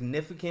taking a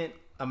significant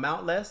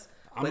amount less.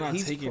 I'm not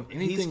taking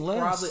anything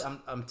less.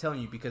 I'm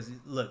telling you because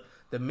look,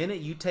 the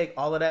minute you take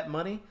all of that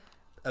money,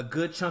 a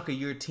good chunk of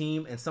your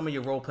team and some of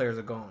your role players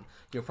are gone.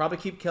 You'll probably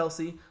keep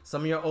Kelsey.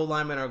 Some of your O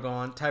linemen are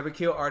gone. Tyreek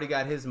Hill already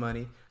got his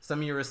money. Some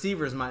of your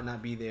receivers might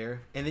not be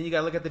there. And then you got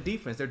to look at the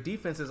defense. Their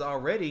defense is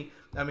already.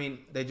 I mean,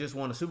 they just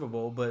won a Super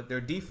Bowl, but their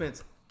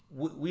defense.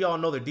 We all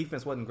know their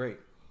defense wasn't great.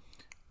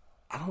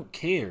 I don't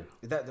care.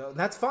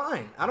 That's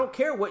fine. I don't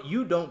care what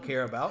you don't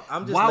care about.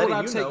 I'm just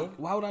know.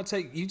 Why would I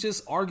take? You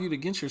just argued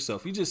against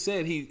yourself. You just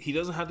said he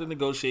doesn't have to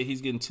negotiate. He's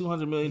getting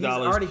 $200 million. He's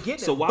already getting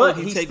it. So why would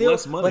he take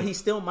less money? But he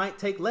still might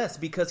take less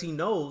because he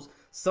knows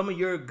some of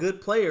your good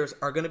players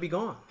are going to be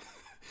gone.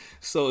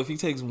 So if he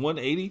takes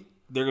 180,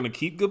 they're going to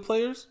keep good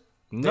players?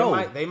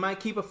 No. They might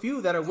keep a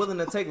few that are willing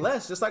to take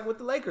less, just like with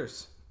the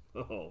Lakers.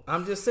 Oh.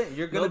 I'm just saying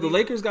you're gonna. The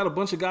Lakers got a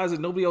bunch of guys that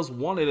nobody else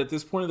wanted at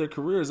this point in their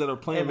careers that are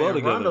playing well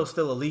together. Rondo's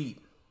still elite.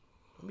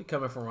 I'll be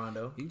coming for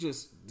Rondo. Did you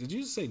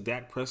just say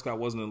Dak Prescott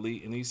wasn't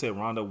elite, and then you said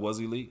Rondo was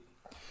elite?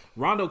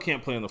 Rondo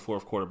can't play in the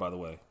fourth quarter, by the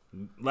way.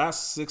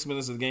 Last 6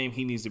 minutes of the game,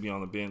 he needs to be on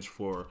the bench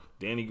for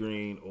Danny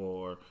Green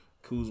or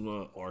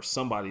Kuzma or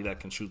somebody that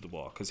can shoot the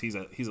ball because he's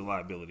a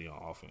liability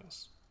on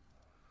offense.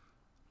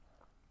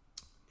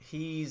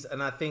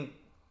 I think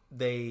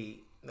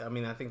they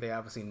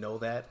obviously know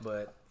that,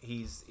 but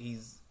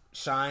he's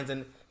shines,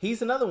 and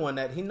he's another one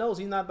that he knows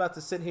he's not about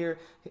to sit here.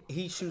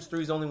 He shoots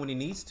threes only when he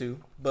needs to,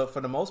 but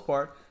for the most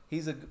part,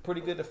 he's a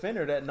pretty good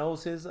defender that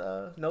knows his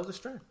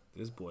strength.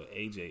 This boy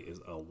AJ is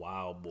a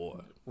wild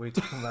boy. What are you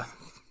talking about?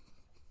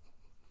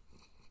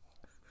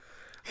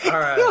 All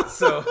right,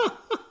 so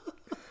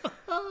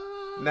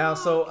now,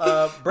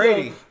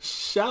 Brady. Yo,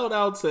 shout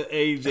out to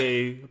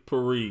AJ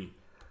Paris.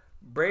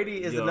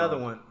 Brady is another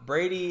one.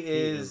 Brady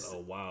is a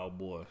wild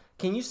boy.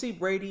 Can you see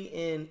Brady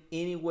in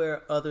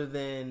anywhere other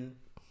than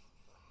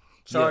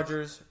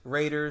Chargers,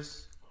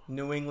 Raiders,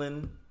 New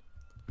England?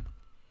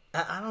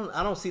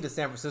 I don't see the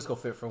San Francisco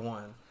fit for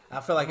one. I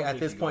feel like at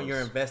this point you're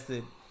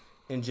invested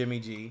in Jimmy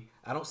G.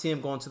 I don't see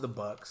him going to the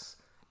Bucks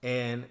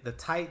and the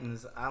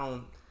Titans.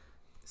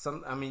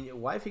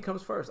 Wifey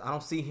comes first. I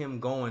don't see him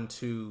going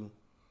to.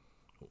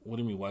 What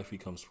do you mean, wifey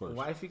comes first?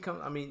 Wifey comes.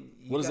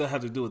 What does that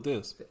have to do with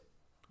this?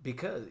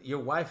 Because your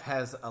wife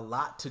has a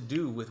lot to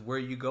do with where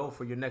you go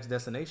for your next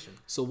destination.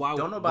 So why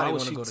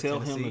would she tell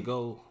him to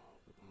go?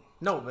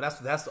 No,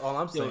 but that's all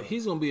I'm saying.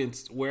 He's going to be in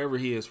wherever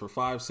he is for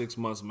 5-6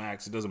 months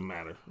max. It doesn't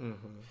matter.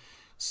 Mm-hmm.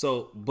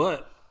 So,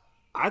 but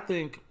I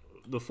think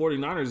the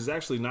 49ers is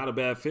actually not a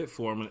bad fit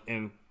for him.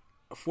 And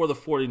for the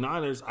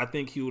 49ers, I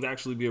think he would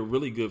actually be a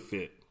really good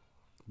fit.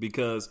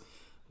 Because,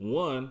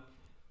 one,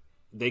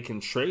 they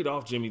can trade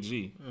off Jimmy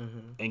G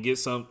and get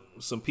some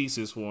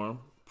pieces for him.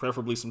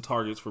 Preferably some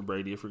targets for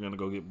Brady if you're going to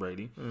go get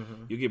Brady.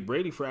 Mm-hmm. You get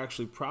Brady for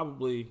actually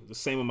probably the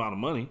same amount of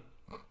money.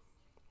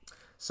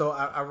 So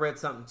I read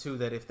something, too,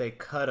 that if they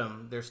cut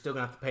him, they're still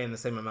going to have to pay him the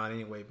same amount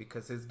anyway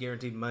because his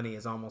guaranteed money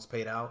is almost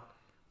paid out,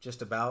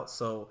 just about.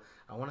 So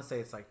I want to say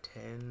it's like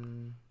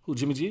 10. Who,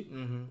 Jimmy G?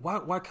 Mm-hmm.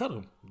 Why cut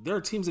him? There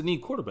are teams that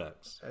need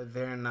quarterbacks.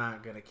 They're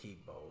not going to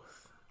keep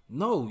both.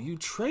 No, you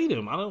trade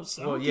him. I don't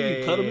think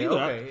you cut him either.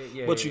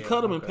 Okay. But you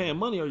cut him and pay him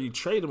money, or you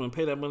trade him and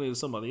pay that money to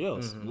somebody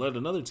else. Mm-hmm. Let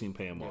another team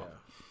pay him off.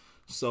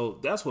 So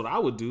that's what I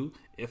would do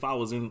if I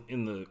was in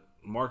the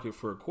market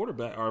for a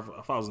quarterback, or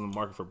if I was in the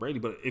market for Brady.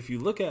 But if you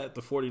look at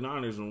the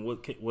 49ers and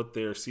what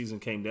their season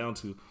came down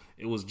to,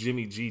 it was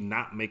Jimmy G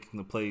not making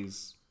the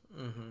plays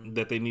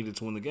that they needed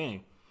to win the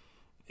game.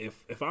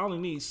 If I only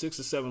need 6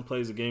 or 7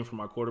 plays a game for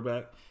my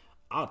quarterback,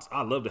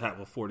 I'd love to have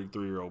a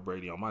 43-year-old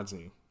Brady on my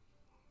team.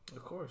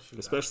 Of course.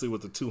 Especially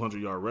with the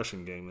 200-yard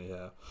rushing game they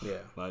have. Yeah.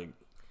 Like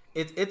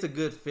it's a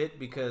good fit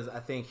because I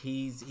think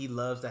he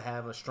loves to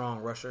have a strong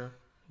rusher.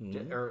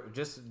 Or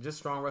just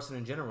strong wrestling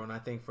in general, and I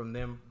think from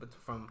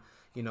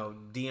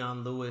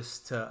Deion Lewis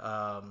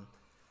to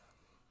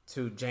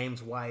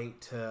James White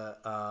to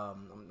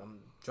I'm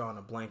drawing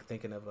a blank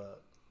thinking of a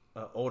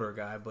older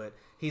guy, but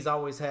he's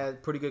always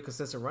had pretty good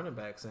consistent running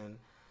backs, and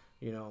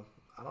I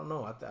don't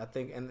know, I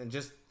think and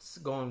just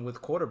going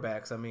with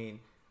quarterbacks, I mean,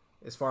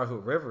 as far as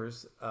with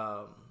Rivers,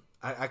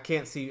 I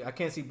can't see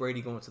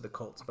Brady going to the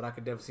Colts, but I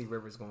could definitely see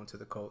Rivers going to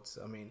the Colts.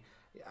 I mean,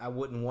 I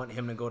wouldn't want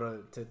him to go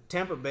to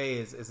Tampa Bay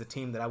is a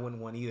team that I wouldn't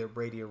want either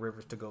Brady or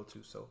Rivers to go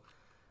to. So,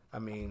 I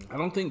mean, I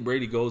don't think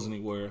Brady goes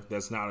anywhere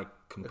that's not a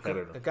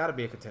competitor. It got to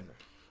be a contender.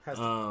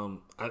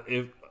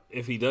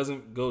 If he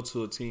doesn't go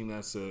to a team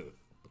that's a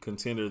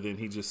contender, then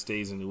he just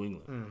stays in New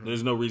England. Mm-hmm.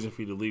 There's no reason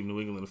for you to leave New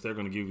England if they're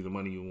going to give you the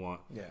money you want.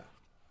 Yeah.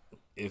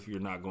 If you're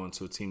not going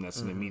to a team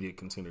that's an immediate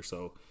contender,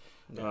 so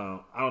I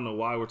don't know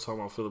why we're talking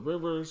about Phillip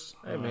Rivers.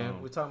 Hey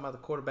man, we're talking about the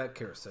quarterback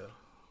carousel.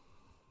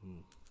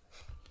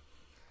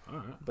 All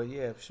right. But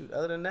yeah, shoot.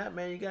 Other than that,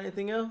 man, you got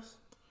anything else?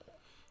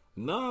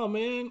 No,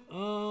 man.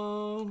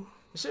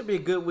 It should be a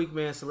good week,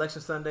 man.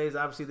 Selection Sundays,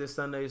 obviously this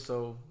Sunday,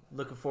 so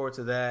looking forward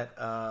to that.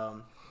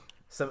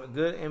 Some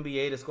good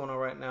NBA that's going on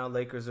right now.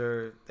 Lakers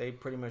they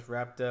pretty much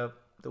wrapped up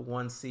the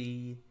 1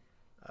 seed.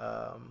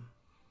 Who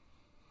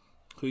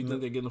do you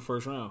think they get in the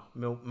first round?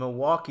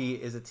 Milwaukee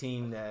is a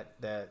team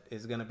that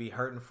is going to be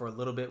hurting for a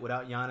little bit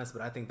without Giannis,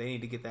 but I think they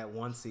need to get that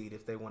 1 seed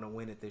if they want to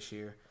win it this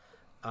year.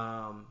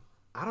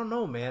 I don't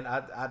know, man.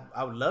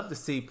 I would love to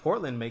see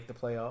Portland make the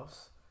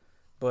playoffs,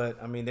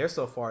 but I mean they're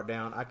so far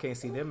down. I can't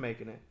see them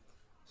making it.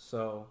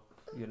 So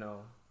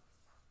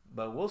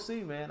but we'll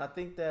see, man. I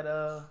think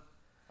that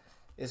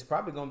it's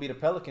probably going to be the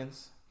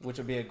Pelicans, which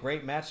would be a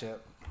great matchup.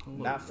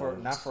 Not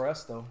for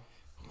us though.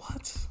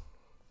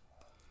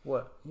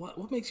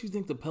 What makes you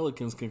think the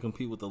Pelicans can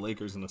compete with the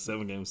Lakers in a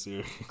 7-game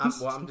series?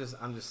 I'm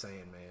just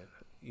saying, man.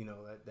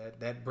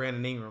 That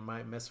Brandon Ingram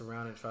might mess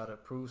around and try to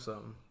prove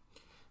something.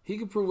 He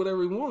can prove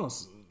whatever he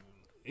wants.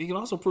 He can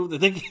also prove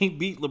that they can't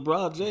beat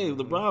LeBron James.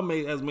 Mm-hmm.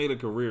 LeBron has made a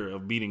career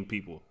of beating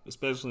people,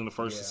 especially in the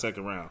first and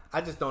second round.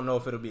 I just don't know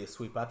if it'll be a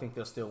sweep. I think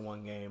they'll still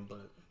 1 game,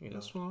 but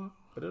that's fine.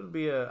 But it'll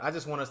be I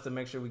just want us to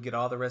make sure we get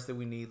all the rest that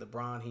we need.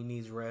 LeBron, he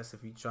needs rest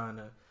if he's trying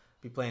to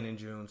be playing in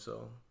June.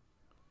 So,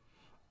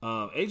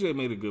 AJ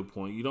made a good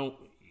point.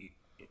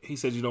 He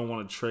said you don't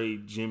want to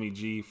trade Jimmy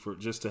G for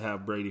just to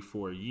have Brady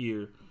for a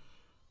year.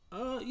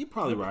 You're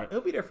probably right.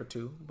 He'll be there for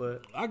 2,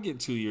 but I get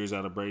 2 years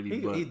out of Brady.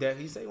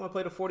 He said he want to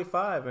play to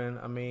 45, and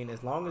I mean,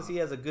 as long as he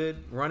has a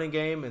good running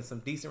game and some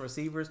decent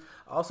receivers.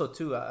 Also,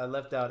 too, I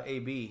left out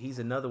AB. He's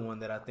another one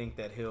that I think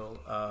that he'll.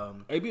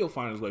 AB will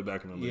find his way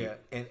back in the league.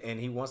 Yeah, and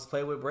he wants to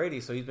play with Brady,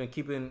 so he's been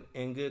keeping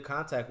in good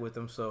contact with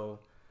him. So,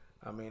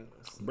 I mean,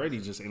 Brady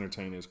just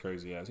entertaining his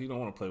crazy ass. He don't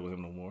want to play with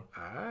him no more.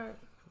 All right,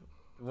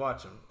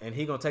 watch him, and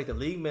he gonna take the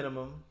league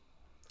minimum.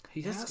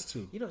 He has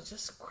to. You know, it's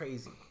just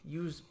crazy.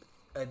 Use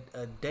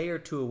a day or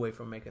two away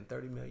from making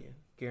 $30 million,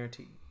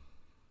 guaranteed.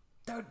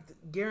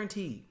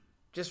 Guaranteed,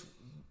 just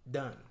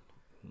done.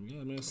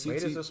 Yeah, man.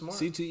 Raiders are smart.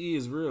 CTE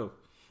is real,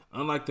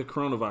 unlike the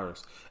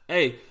coronavirus.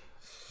 Hey,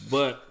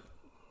 but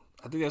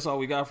I think that's all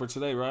we got for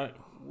today, right?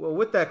 Well,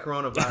 with that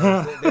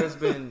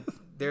coronavirus,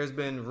 there's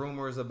been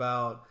rumors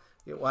about.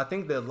 Well, I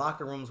think the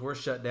locker rooms were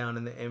shut down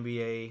in the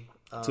NBA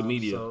to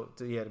media.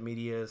 To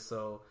media.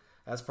 So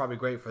that's probably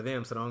great for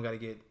them. So they don't got to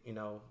get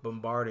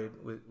bombarded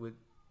with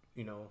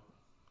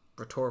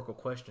rhetorical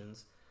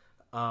questions.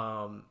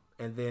 And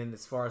then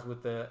as far as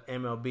with the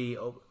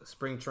MLB,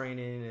 spring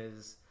training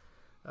is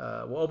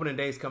opening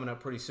day is coming up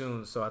pretty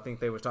soon. So I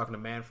think they were talking to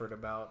Manfred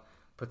about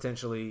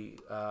potentially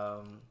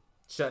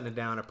shutting it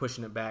down or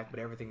pushing it back, but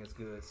everything is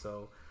good.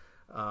 So.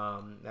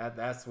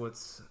 That's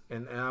what's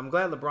and I'm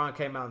glad LeBron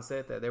came out and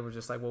said that. They were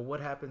just like, well, what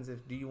happens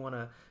do you want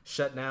to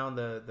shut down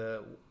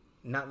the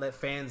not let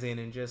fans in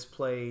and just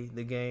play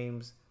the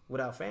games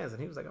without fans?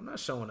 And he was like, I'm not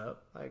showing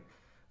up, like,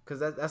 because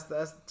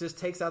that's just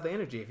takes out the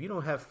energy. If you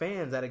don't have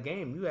fans at a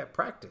game, you have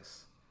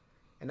practice,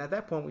 and at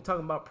that point we're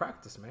talking about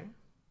practice, man.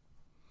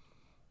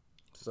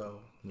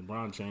 So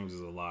LeBron James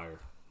is a liar.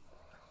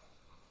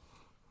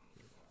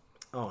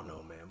 Oh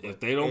no, man! If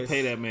they don't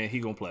pay that man, he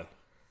gonna play.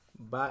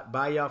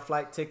 Buy y'all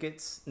flight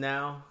tickets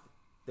now.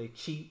 They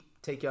cheap.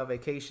 Take y'all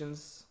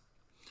vacations.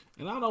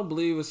 And I don't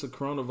believe it's the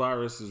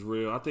coronavirus is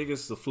real. I think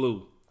it's the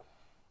flu.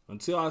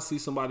 Until I see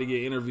somebody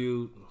get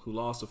interviewed who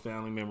lost a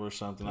family member or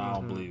something, I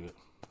don't believe it.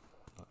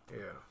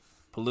 Yeah.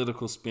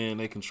 Political spin.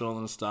 They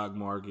controlling the stock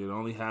market. It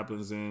only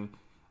happens in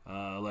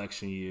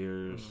election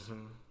years.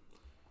 Mm-hmm.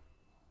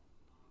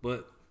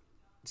 But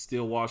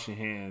still wash your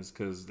hands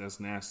because that's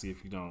nasty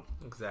if you don't.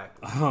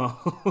 Exactly.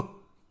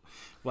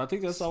 Well, I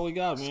think that's all we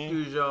got, man.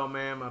 Excuse y'all,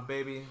 man. My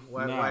baby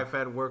wife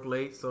had to work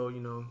late, so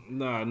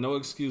Nah, no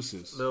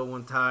excuses. Little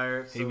one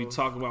tired. He be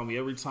talking about me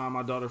every time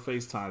my daughter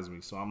FaceTimes me,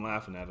 so I'm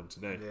laughing at him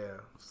today. Yeah,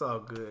 it's all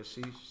good.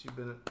 She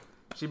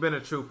been a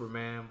trooper,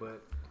 man.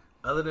 But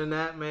other than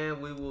that,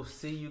 man, we will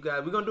see you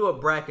guys. We're gonna do a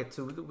bracket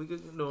too. We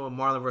could do a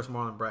Marlon versus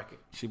Marlon bracket.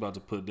 She about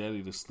to put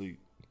Daddy to sleep.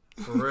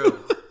 For real,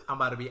 I'm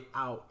about to be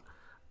out.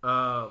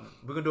 We're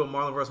gonna do a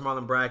Marlon versus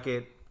Marlon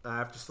bracket.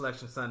 After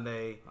Selection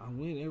Sunday. I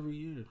win every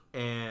year.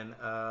 And,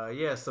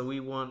 so we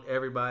want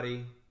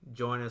everybody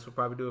join us. We'll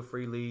probably do a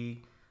free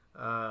league.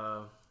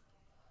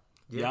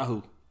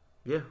 Yahoo.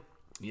 Yeah.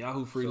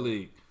 Yahoo free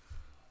league.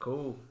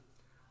 Cool.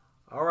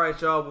 All right,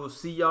 y'all. We'll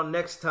see y'all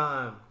next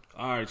time.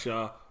 All right,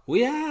 y'all.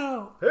 We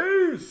out.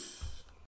 Peace.